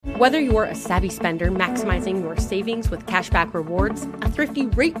Whether you're a savvy spender maximizing your savings with cashback rewards, a thrifty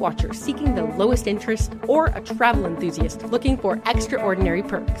rate watcher seeking the lowest interest, or a travel enthusiast looking for extraordinary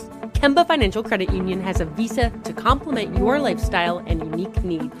perks, Kemba Financial Credit Union has a visa to complement your lifestyle and unique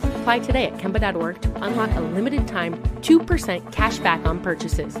needs. Apply today at Kemba.org to unlock a limited time 2% cash back on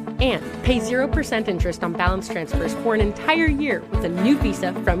purchases and pay 0% interest on balance transfers for an entire year with a new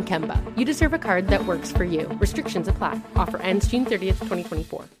visa from Kemba. You deserve a card that works for you. Restrictions apply. Offer ends June 30th,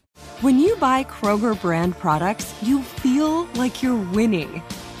 2024. When you buy Kroger brand products, you feel like you're winning.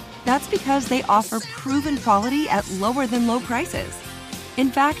 That's because they offer proven quality at lower than low prices. In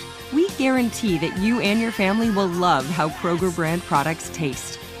fact, we guarantee that you and your family will love how Kroger brand products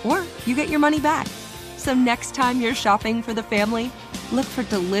taste, or you get your money back. So next time you're shopping for the family, look for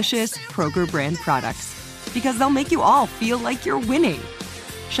delicious Kroger brand products, because they'll make you all feel like you're winning.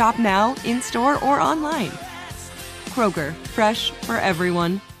 Shop now, in-store, or online. Kroger, fresh for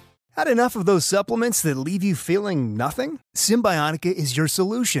everyone. Had enough of those supplements that leave you feeling nothing? Symbiotica is your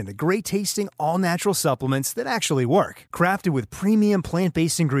solution to great-tasting, all-natural supplements that actually work. Crafted with premium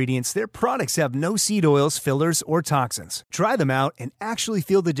plant-based ingredients, their products have no seed oils, fillers, or toxins. Try them out and actually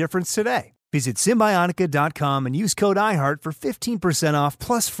feel the difference today. Visit Symbiotica.com and use code IHEART for 15% off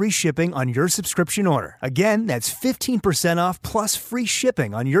plus free shipping on your subscription order. Again, that's 15% off plus free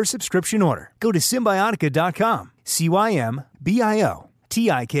shipping on your subscription order. Go to Symbiotica.com, CYMBIOTIKA.com.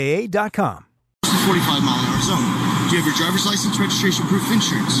 45-mile-an-hour zone. Do you have your driver's license, registration, proof of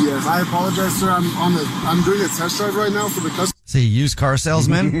insurance? Yes, I apologize, sir. I'm doing a test drive right now for the customer. It's a used car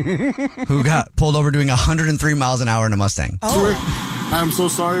salesman who got pulled over doing 103 miles an hour in a Mustang. Oh. I'm so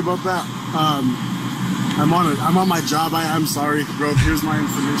sorry about that. I'm on my job. I'm sorry, bro. Here's my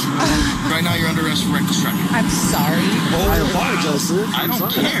information. Right now, you're under arrest for reckless driving. I'm sorry. I apologize, sir. I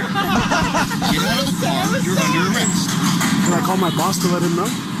don't care. Get out of the car. You're under arrest. Can I call my boss to let him know?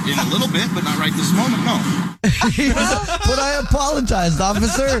 In a little bit, but not right this moment, no. But I apologized,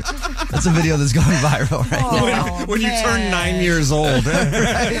 officer. That's a video that's going viral right now. When you turn 9 years old,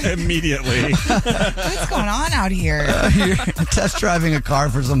 immediately. What's going on out here? You're test driving a car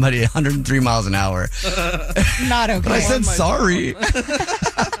for somebody at 103 miles an hour. Not okay. But I said sorry.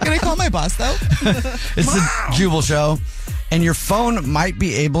 Can I call my boss, though? It's the Jubal Show. And your phone might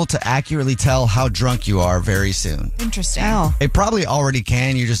be able to accurately tell how drunk you are very soon. Interesting. Wow. It probably already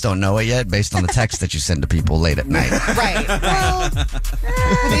can. You just don't know it yet based on the text that you send to people late at night. Right. Well,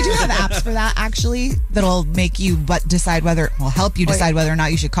 they do have apps for that, actually, that'll make you help you decide whether or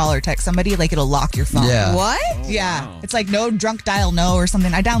not you should call or text somebody. Like, it'll lock your phone. Yeah. What? Yeah. Wow. It's like no drunk dial no or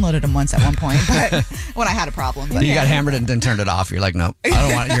something. I downloaded them once at one point, but when I had a problem. But you got hammered and then turned it off. You're like, nope, I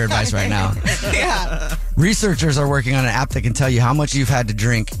don't want your advice right now. Yeah. Researchers are working on an app that can tell you how much you've had to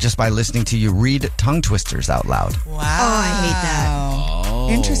drink just by listening to you read tongue twisters out loud. Wow. Oh, I hate that. Oh.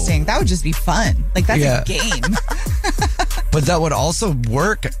 Interesting. That would just be fun. Like, that's a game. But that would also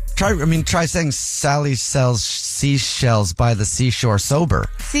work. Try saying Sally sells seashells by the seashore sober.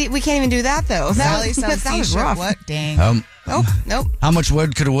 See, we can't even do that, though. Sally sells seashell. rough. What? Dang. Nope. How much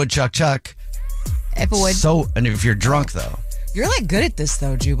wood could a woodchuck chuck? If it would. And if you're drunk, though. You're like good at this,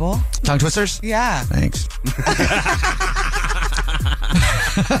 though, Jubal. Tongue twisters? Yeah. Thanks.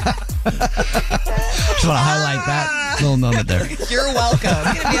 Just want to highlight that little moment there. You're welcome.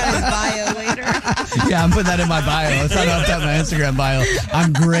 It's going to be on his bio later. Yeah, I'm putting that in my bio. It's not up to my Instagram bio.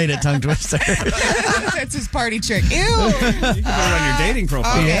 I'm great at tongue twisters. That's his party trick. Ew. You can put it on your dating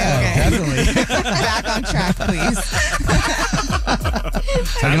profile. Okay. Definitely. Back on track, please.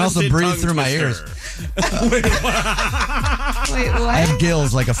 I can also breathe through my ears. Wait, what? I have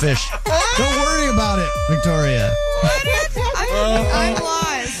gills like a fish. Don't worry about it, Victoria. I'm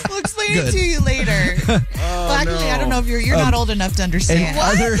lost. We'll explain it to you later. I don't know if you're not old enough to understand.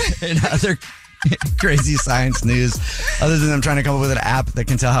 In other crazy science news, other than them trying to come up with an app that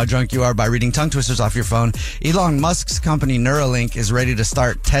can tell how drunk you are by reading tongue twisters off your phone, Elon Musk's company Neuralink is ready to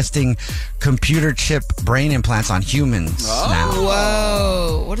start testing computer chip brain implants on humans now.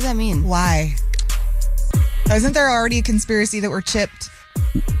 Whoa. What does that mean? Why? Isn't there already a conspiracy that we're chipped?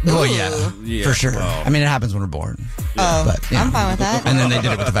 Well, yeah, for sure. Well. I mean, it happens when we're born. But, I'm fine with that. And then they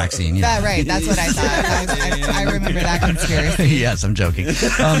did it with the vaccine. Right, that's what I thought. I remember that conspiracy. Yes, I'm joking.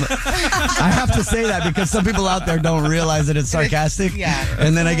 I have to say that because some people out there don't realize that it's sarcastic. Yeah.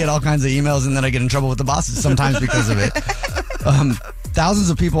 And then I get all kinds of emails and then I get in trouble with the bosses sometimes because of it. Thousands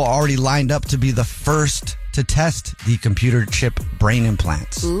of people are already lined up to be the first to test the computer chip brain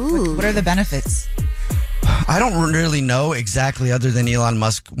implants. Ooh. What are the benefits? I don't really know exactly, other than Elon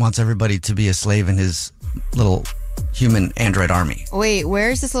Musk wants everybody to be a slave in his little human android army. Wait,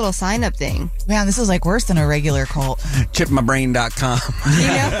 where's this little sign-up thing? Man, this is like worse than a regular cult. Chipmybrain.com. You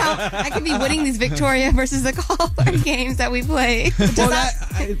know how I could be winning these Victoria versus the Call games that we play. Do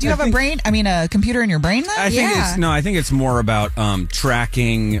you have a computer in your brain then? I think it's more about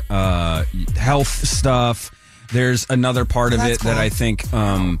tracking health stuff. There's another part of it that I think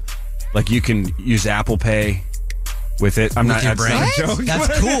like you can use Apple Pay with it. I'm not. Your brain. That's not a joke.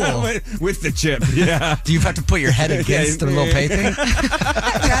 That's cool. with the chip, yeah. Do you have to put your head against the little pay thing?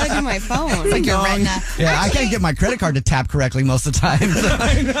 I'd rather do my phone. Like your retina. Yeah, I can't get my credit card to tap correctly most of the time. So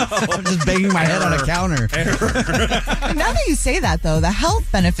I know. I'm just banging my head on a counter. Now that you say that, though, the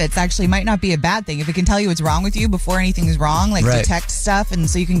health benefits actually might not be a bad thing. If it can tell you what's wrong with you before anything is wrong, like detect stuff, and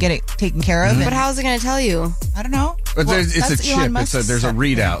so you can get it taken care of. But how is it going to tell you? I don't know. But it's a chip. There's a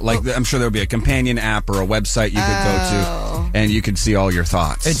readout. Like I'm sure there'll be a companion app or a website you could go to, and you could see all your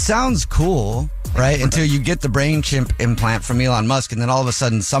thoughts. It sounds cool, right? Until you get the brain chip implant from Elon Musk, and then all of a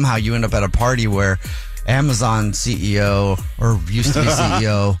sudden, somehow you end up at a party where Amazon CEO or used to be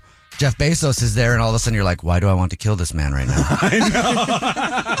CEO Jeff Bezos is there, and all of a sudden you're like, why do I want to kill this man right now?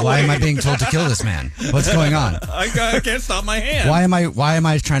 I know. Why am I being told to kill this man? What's going on? I can't stop my hand. Why am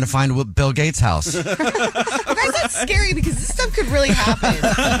I trying to find Bill Gates' house? Guys, that's scary because this stuff could really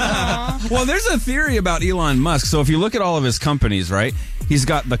happen. Well, there's a theory about Elon Musk. So if you look at all of his companies, right? He's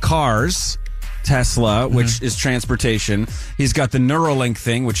got the cars, Tesla, which is transportation. He's got the Neuralink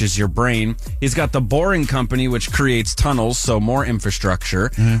thing, which is your brain. He's got the Boring Company, which creates tunnels, so more infrastructure,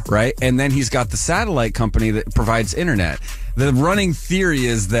 right? And then he's got the satellite company that provides internet. The running theory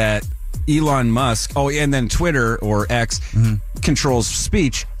is that Elon Musk, and then Twitter or X controls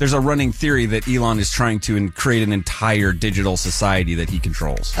speech. There's a running theory that Elon is trying to create an entire digital society that he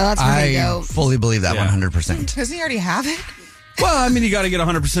controls. Oh, that's pretty dope. I fully believe that 100%. Doesn't he already have it? Well, I mean, you got to get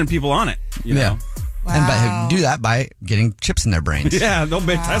 100% of people on it. You know? Wow. And do that by getting chips in their brains. Yeah, they'll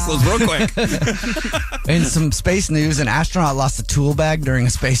make Teslas real quick. In some space news, an astronaut lost a tool bag during a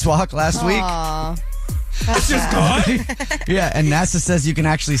spacewalk last week. It's just gone? Yeah, and NASA says you can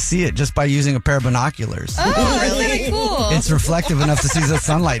actually see it just by using a pair of binoculars. Oh, that's really cool. It's reflective enough to see the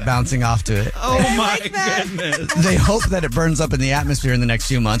sunlight bouncing off to it. Oh, my goodness. They hope that it burns up in the atmosphere in the next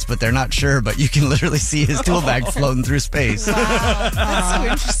few months, but they're not sure. But you can literally see his tool bag floating through space. Wow. That's so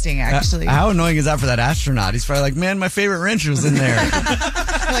interesting, actually. How annoying is that for that astronaut? He's probably like, man, my favorite wrench was in there.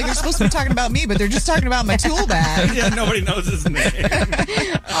 Like, they're supposed to be talking about me, but they're just talking about my tool bag. Yeah, nobody knows his name.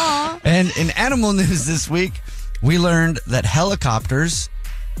 And in animal news this week, we learned that helicopters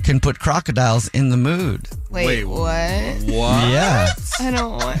can put crocodiles in the mood. Wait, what? What? Yeah. I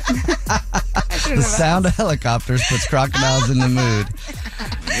don't want. The sound of helicopters puts crocodiles in the mood.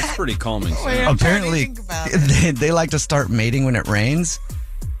 It's pretty calming. Apparently, they like to start mating when it rains.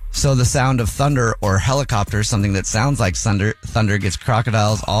 So the sound of thunder or helicopters, something that sounds like thunder gets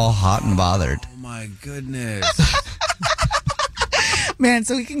crocodiles all hot and bothered. Oh, my goodness. Man,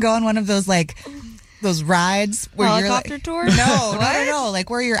 so we can go on one of those, like, those rides where helicopter you're like, tour? No, like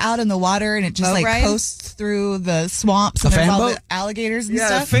where you're out in the water and it just Boat ride? coasts through the swamps A and there's fan all boat? the alligators and Yeah,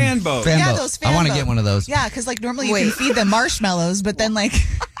 stuff. fan boat. Yeah, those fan I want to boat. get one of those. Yeah, because like normally you can feed them marshmallows, but then like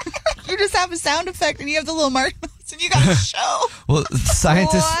you just have a sound effect and you have the little marshmallows and you got a show. Well,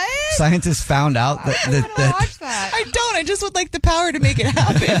 scientists found out that Watch that. I don't. I just would like the power to make it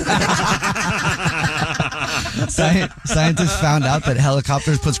happen. Scientists found out that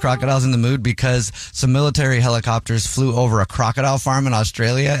helicopters puts crocodiles in the mood because some military helicopters flew over a crocodile farm in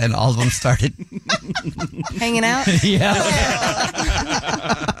Australia and all of them started Hanging out? Yeah.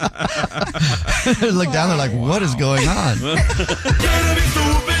 Look down, they're like, what is going on?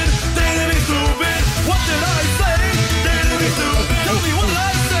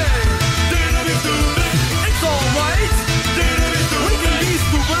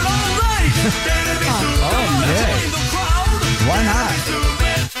 Why not?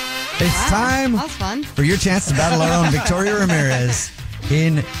 It's time That was fun. for your chance to battle our own Victoria Ramirez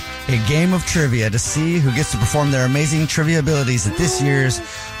in a game of trivia to see who gets to perform their amazing trivia abilities at this year's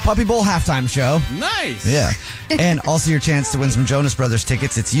Puppy Bowl halftime show. Nice. Yeah. And also your chance to win some Jonas Brothers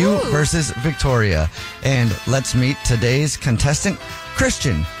tickets. It's you versus Victoria. And let's meet today's contestant,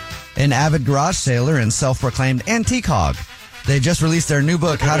 Christian, an avid garage sailor and self-proclaimed antique hog. They just released their new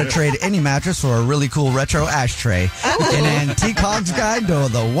book, How to Trade Any Mattress for a Really Cool Retro Ashtray. An antique hog's guide to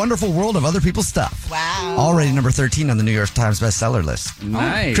the wonderful world of other people's stuff. Wow. Already number 13 on the New York Times bestseller list.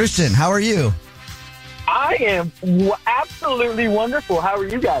 Nice. Christian, how are you? I am absolutely wonderful. How are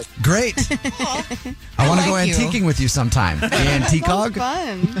you guys? Great. I want to go like you. antiquing with you sometime. The antique hog?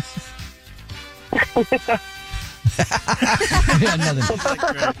 Fun. Yeah, nothing.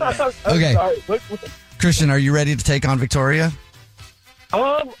 Okay. Sorry. Christian, are you ready to take on Victoria?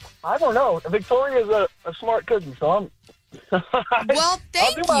 I don't know. Victoria's a smart cookie, so I'm. Well,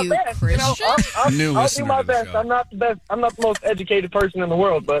 thank I'll do my you, best. Christian. I'll New do listener my to the best. show. I'm not the best. I'm not the most educated person in the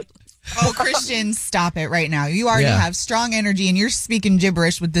world, but Oh, Christian, stop it right now. You already Yeah. have strong energy and you're speaking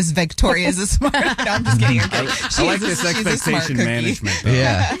gibberish with this Victoria's a smart. No, I'm just kidding. Okay. I like this expectation management. though.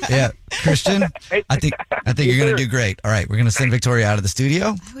 Yeah. Christian, I think you're going to do great. All right, we're going to send Victoria out of the studio.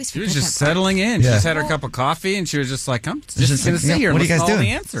 I always She was forget just that part. settling in. She Yeah. just had her cup of coffee, and she was just like, I'm just going to sit here and What are you listen guys to all doing?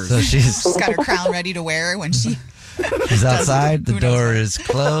 the answers. So she's She's got her crown ready to wear when she's outside. The Who knows door what? is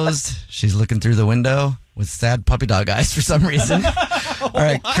closed. She's looking through the window with sad puppy dog eyes for some reason. All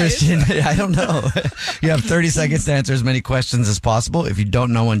right, Christian, I don't know. You have 30 seconds to answer as many questions as possible. If you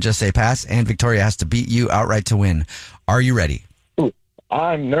don't know one, just say pass, and Victoria has to beat you outright to win. Are you ready?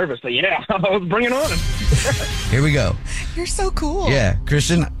 I'm nervous. But yeah, bring it on. Here we go. You're so cool. Yeah,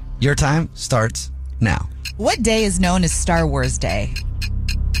 Christian, your time starts now. What day is known as Star Wars Day?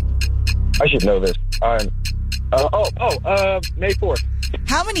 I should know this. May 4th.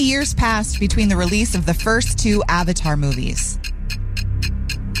 How many years passed between the release of the first two Avatar movies?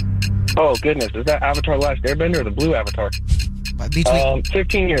 Oh goodness, is that Avatar: Last Airbender or the Blue Avatar? Between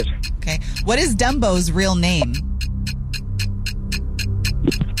 15 years. Okay. What is Dumbo's real name?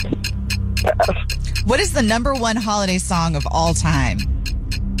 What is the number one holiday song of all time?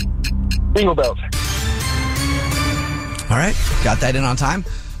 Jingle bells. All right, got that in on time.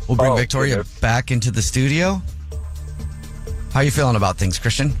 We'll bring Oh, Victoria good. back into the studio. How you feeling about things,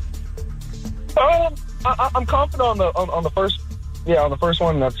 Christian? I'm confident on the first. Yeah, on the first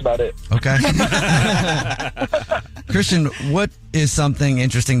one, that's about it. Okay. Christian, what is something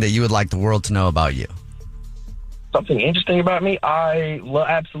interesting that you would like the world to know about you? Something interesting about me, I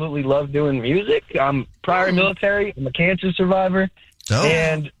absolutely love doing music. I'm prior military. I'm a cancer survivor,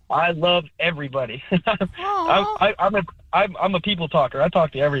 and I love everybody. I'm a people talker. I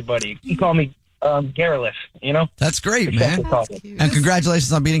talk to everybody. You call me garrulous, you know? That's great, man. And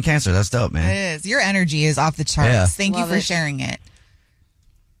congratulations on beating cancer. That's dope, man. It is. Your energy is off the charts. Yeah. Thank Love you for it. sharing it.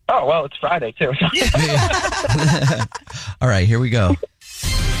 Oh, well, it's Friday, too. All right, here we go.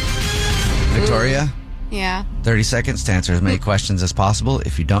 Victoria, Yeah. 30 seconds to answer as many questions as possible.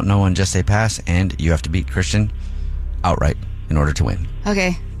 If you don't know one, just say pass, and you have to beat Christian outright in order to win.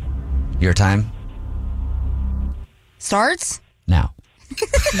 Okay. Your time Starts? now.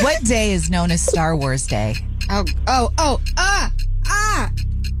 What day is known as Star Wars Day? I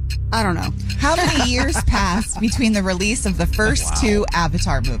don't know. How many years passed between the release of the first two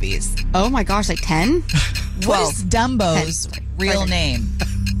Avatar movies? Oh my gosh, like 10? What is Dumbo's 10. real name?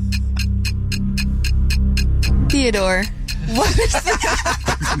 Theodore.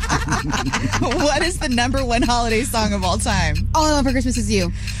 What is the number one holiday song of all time? All I Want for Christmas Is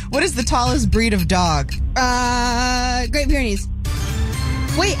You. What is the tallest breed of dog? Great Pyrenees.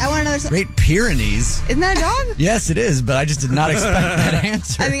 Wait, I want another. Great Pyrenees. Isn't that a dog? Yes, it is, but I just did not expect that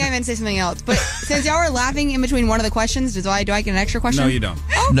answer. I think I meant to say something else. But since y'all were laughing in between one of the questions, do I get an extra question? No, you don't.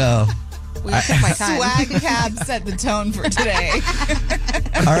 No. Well, you took my time. Swag Cab set the tone for today.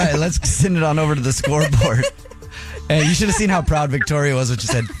 All right, let's send it on over to the scoreboard. And you should have seen how proud Victoria was when she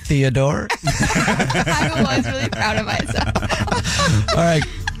said Theodore. I was really proud of myself. All right,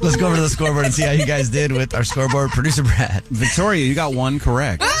 let's go over to the scoreboard and see how you guys did with our scoreboard. Producer Brad. Victoria, you got one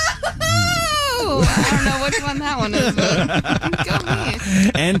correct. Oh, I don't know which one that one is. But go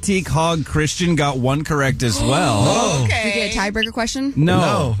me. Antique Hog Christian got one correct as well. Oh, Did you get a tiebreaker question? No.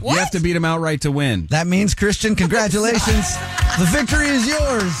 No. You have to beat him outright to win. that means, Christian, congratulations. The victory is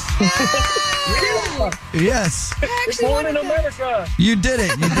yours. Yes, Born in America. you did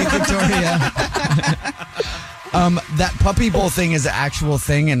it. You beat Victoria. That puppy bowl thing is an actual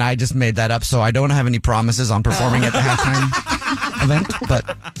thing, and I just made that up, so I don't have any promises on performing at the halftime event,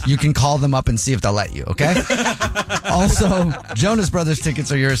 but you can call them up and see if they'll let you, okay? Also, Jonas Brothers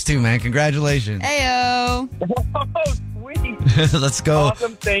tickets are yours too, man. Congratulations. Heyo. Oh, sweet. Let's go.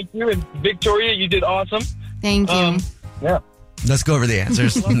 Awesome. Thank you. And Victoria, you did awesome. Thank you. Yeah. Let's go over the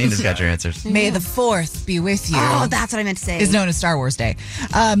answers. Nina's got your answers. May the 4th be with you. Oh, that's what I meant to say. Is known as Star Wars Day.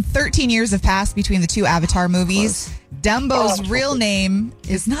 13 years have passed between the two Avatar movies. Dumbo's real name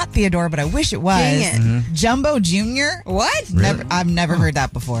is not Theodore, but I wish it was. Dang it. Jumbo Jr. What? I've never heard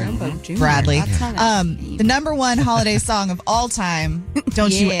that before. Jr. Bradley. That's not a name. The number one holiday song of all time.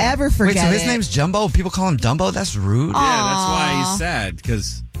 Don't you Yeah. ever forget Wait, so his it. name's Jumbo? People call him Dumbo? That's rude. Yeah, that's why he's sad,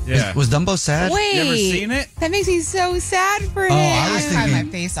 because, yeah. Was Dumbo sad? Wait. You ever seen it? That makes me so sad for him. I was I cried my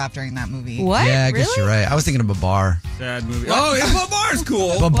thinking. face off during that movie. What? Yeah, I really? guess you're right. I was thinking of Babar. Sad movie. Oh, yeah, Babar's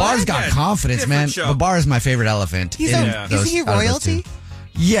cool. Babar's got Yeah, confidence, man. different show. Babar is my favorite elephant. He's in a, those- is he out of those royalty? two.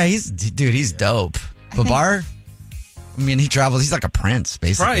 Yeah, he's dope. Babar? I mean, he travels. He's like a prince,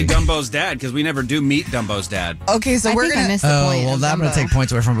 basically. Probably Dumbo's dad, because we never do meet Dumbo's dad. Okay, so we're going to... Oh, well, I'm going to take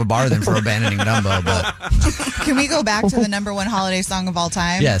points away from Babar then for abandoning Dumbo, but... Can we go back to the number one holiday song of all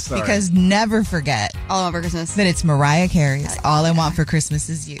time? Yes. Because never forget... All I Want for Christmas. That it's Mariah Carey's All I Want for Christmas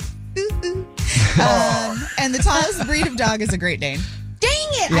Is You. And the tallest breed of dog is a Great Dane. Dang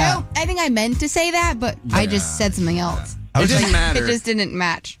it! Yeah. I think I meant to say that, but I just said something else. It didn't matter. It just didn't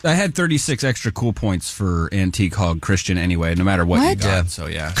match. I had 36 extra cool points for Antique Hog Christian anyway, no matter what you got. Yeah. So,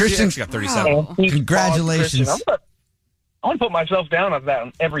 yeah. Christian, she got 37. Wow. Congratulations. I want to put myself down on that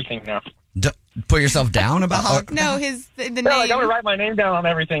on everything now. Put yourself down about... No, the name. No, I got to write my name down on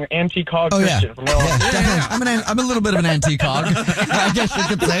everything. Antique Hog Oh, yeah. Christian. From now on. Yeah, definitely. I'm a little bit of an antique hog. I guess you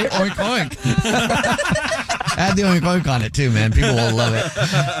could say oink oink. Add the oink oink on it too, man. People will love it.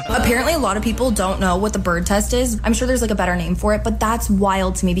 Apparently, a lot of people don't know what the bird test is. I'm sure there's like a better name for it, but that's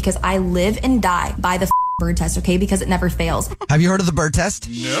wild to me because I live and die by the bird test, okay? Because it never fails. Have you heard of the bird test?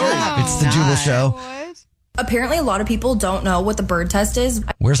 No. It's the Jubal Show. What? Apparently, a lot of people don't know what the bird test is.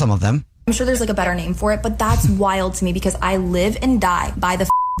 We're some of them. I'm sure there's like a better name for it, but that's wild to me because I live and die by the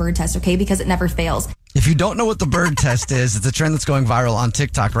bird test, okay? Because it never fails. If you don't know what the bird test is, it's a trend that's going viral on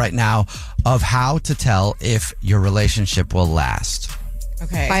TikTok right now of how to tell if your relationship will last.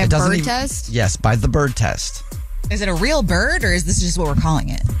 Okay. By a bird test? Yes, by the bird test. Is it a real bird or is this just what we're calling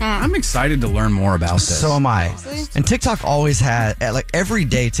it? I'm excited to learn more about this. So am I. And TikTok always had, like every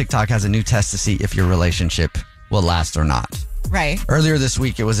day, TikTok has a new test to see if your relationship will last or not. Right. Earlier this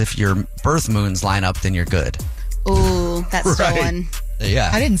week, it was if your birth moons line up, then you're good. Ooh, that's stolen.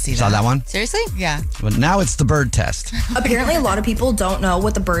 Yeah. I didn't see Saw that one? Seriously? Yeah. But now it's the bird test. Apparently, a lot of people don't know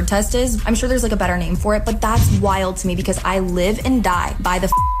what the bird test is. I'm sure there's like a better name for it, but that's wild to me because I live and die by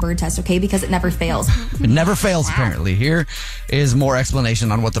the bird test, okay? Because it never fails. It never fails, apparently. Here is more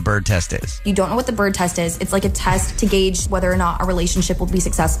explanation on what the bird test is. You don't know what the bird test is. It's like a test to gauge whether or not a relationship will be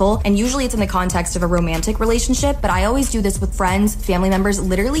successful. And usually it's in the context of a romantic relationship, but I always do this with friends, family members,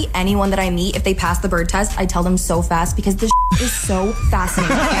 literally anyone that I meet. If they pass the bird test, I tell them so fast because this is so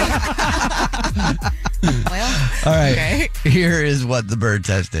fascinating. Well, all right. Okay. Here is what the bird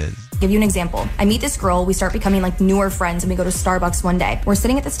test is. Give you an example. I meet this girl, we start becoming like newer friends, and we go to Starbucks one day. We're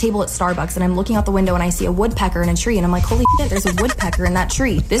sitting at this table at Starbucks, and I'm looking out the window and I see a woodpecker in a tree, and I'm like, holy shit, there's a woodpecker in that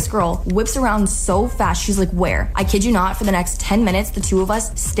tree. This girl whips around so fast, she's like, where? I kid you not, for the next 10 minutes, the two of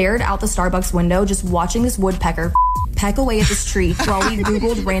us stared out the Starbucks window, just watching this woodpecker peck away at this tree while we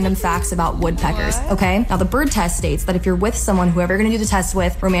Googled random facts about woodpeckers, okay? Now, the bird test states that if you're with someone, whoever you're gonna do the test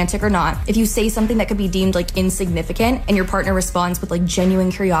with, romantic or not, if you say something that could be deemed like insignificant and your partner responds with like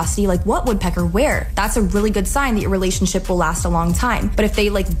genuine curiosity, like, what woodpecker, where? That's a really good sign that your relationship will last a long time. But if they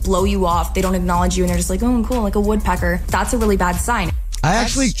like blow you off, they don't acknowledge you and they're just like, oh, cool, like a woodpecker, that's a really bad sign. I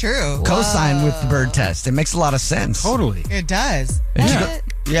actually true. co-sign with the bird test. It makes a lot of sense. Totally. It does.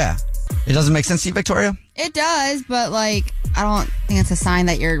 Yeah. It doesn't make sense to you, Victoria? it does, but like, I don't think it's a sign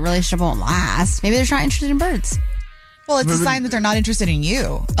that your relationship won't last. Maybe they're just not interested in birds. Well, it's a sign that they're not interested in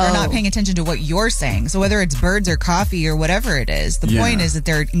you. They're not paying attention to what you're saying. So whether it's birds or coffee or whatever it is, the point is that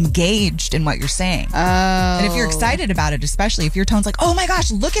they're engaged in what you're saying. Oh. And if you're excited about it, especially if your tone's like, oh my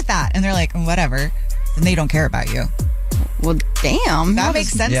gosh, look at that. And they're like, whatever. Then they don't care about you. Well, damn. That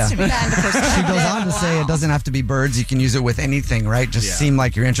makes sense to me. She goes on to say it doesn't have to be birds. You can use it with anything, right? Just seem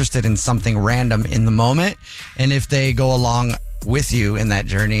like you're interested in something random in the moment. And if they go along with you in that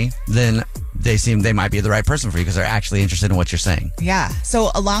journey, then they might be the right person for you because they're actually interested in what you're saying. Yeah.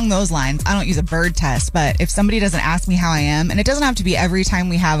 So along those lines, I don't use a bird test, but if somebody doesn't ask me how I am, and it doesn't have to be every time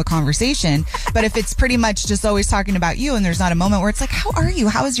we have a conversation, but if it's pretty much just always talking about you and there's not a moment where it's like, how are you?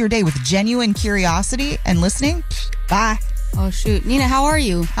 How is your day? With genuine curiosity and listening, bye. Oh, shoot. Nina, how are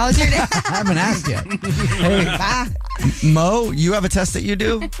you? How was your day? I haven't asked yet. Hey, bye. Mo, you have a test that you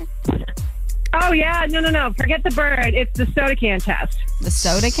do? Oh, yeah. No. Forget the bird. It's the soda can test. The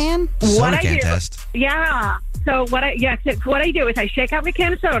soda can? Soda can test. Yeah. So what I do is I shake out my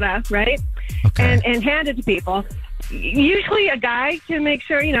can of soda, right? Okay. And hand it to people. Usually a guy to make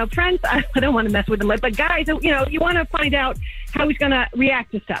sure, friends, I don't want to mess with them, but guys, you want to find out how he's going to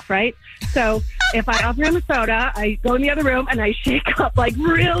react to stuff, right? So if I offer him a soda, I go in the other room and I shake up like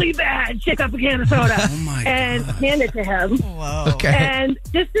really bad, shake up a can of soda and hand it to him. Whoa. Okay. And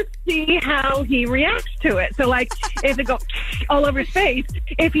just to see how he reacts to it. So like if it goes all over his face,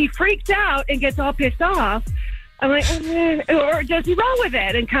 if he freaks out and gets all pissed off, I'm like, or does he roll with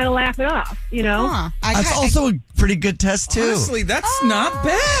it and kind of laugh it off, Huh. That's also a pretty good test, too. Honestly, that's not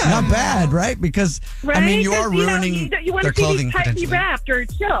bad. Not bad, right? Because, Right? I mean, you are 'Cause, ruining you want their to see clothing these tightly potentially. wrapped or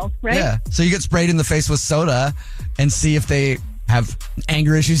chill, right? Yeah. So you get sprayed in the face with soda and see if they have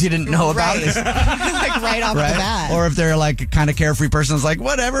anger issues you didn't know about. Right. Like right off the bat. Or if they're like a kind of carefree person, it's like,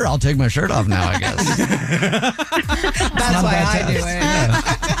 whatever, I'll take my shirt off now, I guess. That's why I do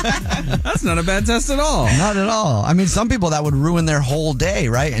it. That's not a bad test at all. Not at all. I mean, some people that would ruin their whole day,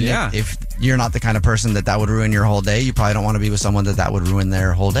 right? And if you're not the kind of person that would ruin your whole day, you probably don't want to be with someone that would ruin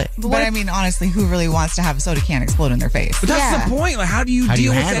their whole day. But I mean, honestly, who really wants to have a soda can explode in their face? But that's the point. Like, how do you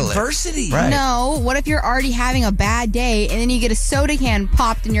deal with adversity? Right. No, what if you're already having a bad day and then you get a soda can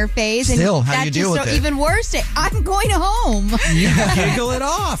popped in your face? Still, and how do you deal with it? Even worse, I'm going home. You giggle it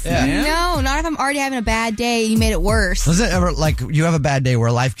off, man. No, not if I'm already having a bad day and you made it worse. Was it ever like you have a bad day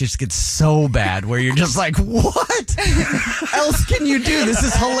where life just gets so bad where you're just like, what else can you do? This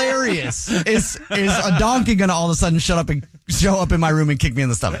is hilarious. Is a donkey going to all of a sudden show up in my room and kick me in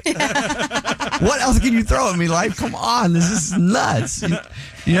the stomach? What else can you throw at me? Life, come on. This is nuts.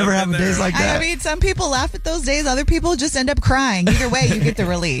 You never have days like that. I mean, some people laugh at those days. Other people just end up crying. Either way, you get the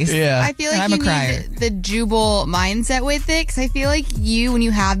release. Yeah. I feel like you need the Jubal mindset with it, because I feel like when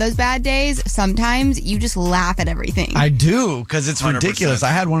you have those bad days, sometimes you just laugh at everything. I do, because it's 100%. Ridiculous. I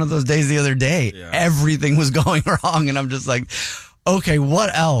had one of those days the other day. Yeah. Everything was going wrong, and I'm just like, okay,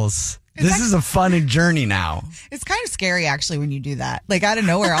 what else? This is a fun journey now. It's kind of scary, actually, when you do that. Like, out of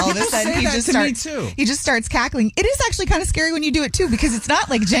nowhere, all of a sudden, he just starts cackling. It is actually kind of scary when you do it, too, because it's not,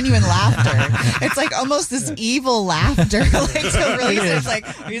 like, genuine laughter. It's, like, almost this evil laughter. Like, to release it, it's like,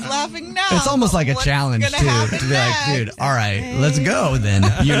 he's laughing now. It's almost like a challenge, too, to be like, dude, all right, let's go, then,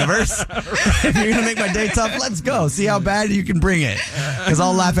 universe. If you're going to make my day tough, let's go. See how bad you can bring it, because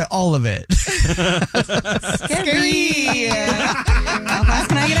I'll laugh at all of it. Scary. How fast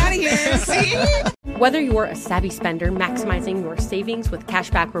can I get out of here? See? Whether you're a savvy spender maximizing your savings with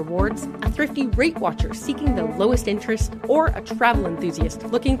cashback rewards, a thrifty rate watcher seeking the lowest interest, or a travel enthusiast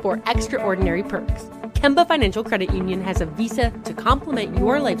looking for extraordinary perks, Kemba Financial Credit Union has a visa to complement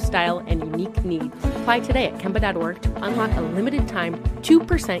your lifestyle and unique needs. Apply today at Kemba.org to unlock a limited time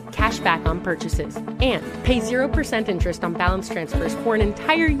 2% cash back on purchases and pay 0% interest on balance transfers for an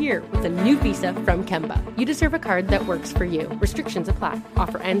entire year with a new visa from Kemba. You deserve a card that works for you. Restrictions apply.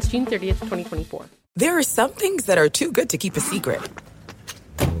 Offer ends June 30th, 2024. There are some things that are too good to keep a secret.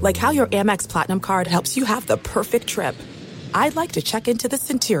 Like how your Amex Platinum card helps you have the perfect trip. I'd like to check into the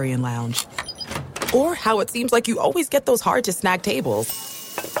Centurion Lounge. Or how it seems like you always get those hard-to-snag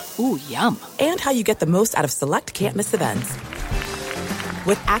tables. Ooh, yum. And how you get the most out of select can't-miss events.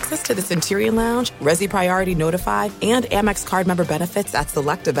 With access to the Centurion Lounge, Resi Priority Notified, and Amex card member benefits at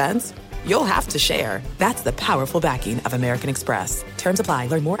select events, you'll have to share. That's the powerful backing of American Express. Terms apply.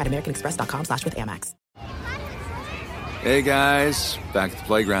 Learn more at americanexpress.com/withAmex. Hey, guys. Back at the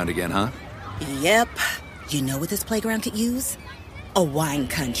playground again, huh? Yep. You know what this playground could use? A wine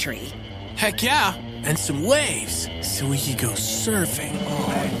country. Heck yeah, and some waves, so we could go surfing.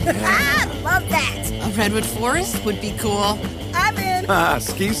 Oh, yeah. Love that. A redwood forest would be cool. I'm in.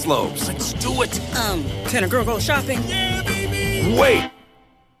 Ski slopes. Let's do it. Can a girl go shopping? Yeah, baby. Wait.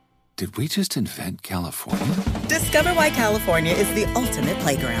 Did we just invent California? Discover why California is the ultimate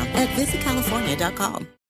playground at visitcalifornia.com.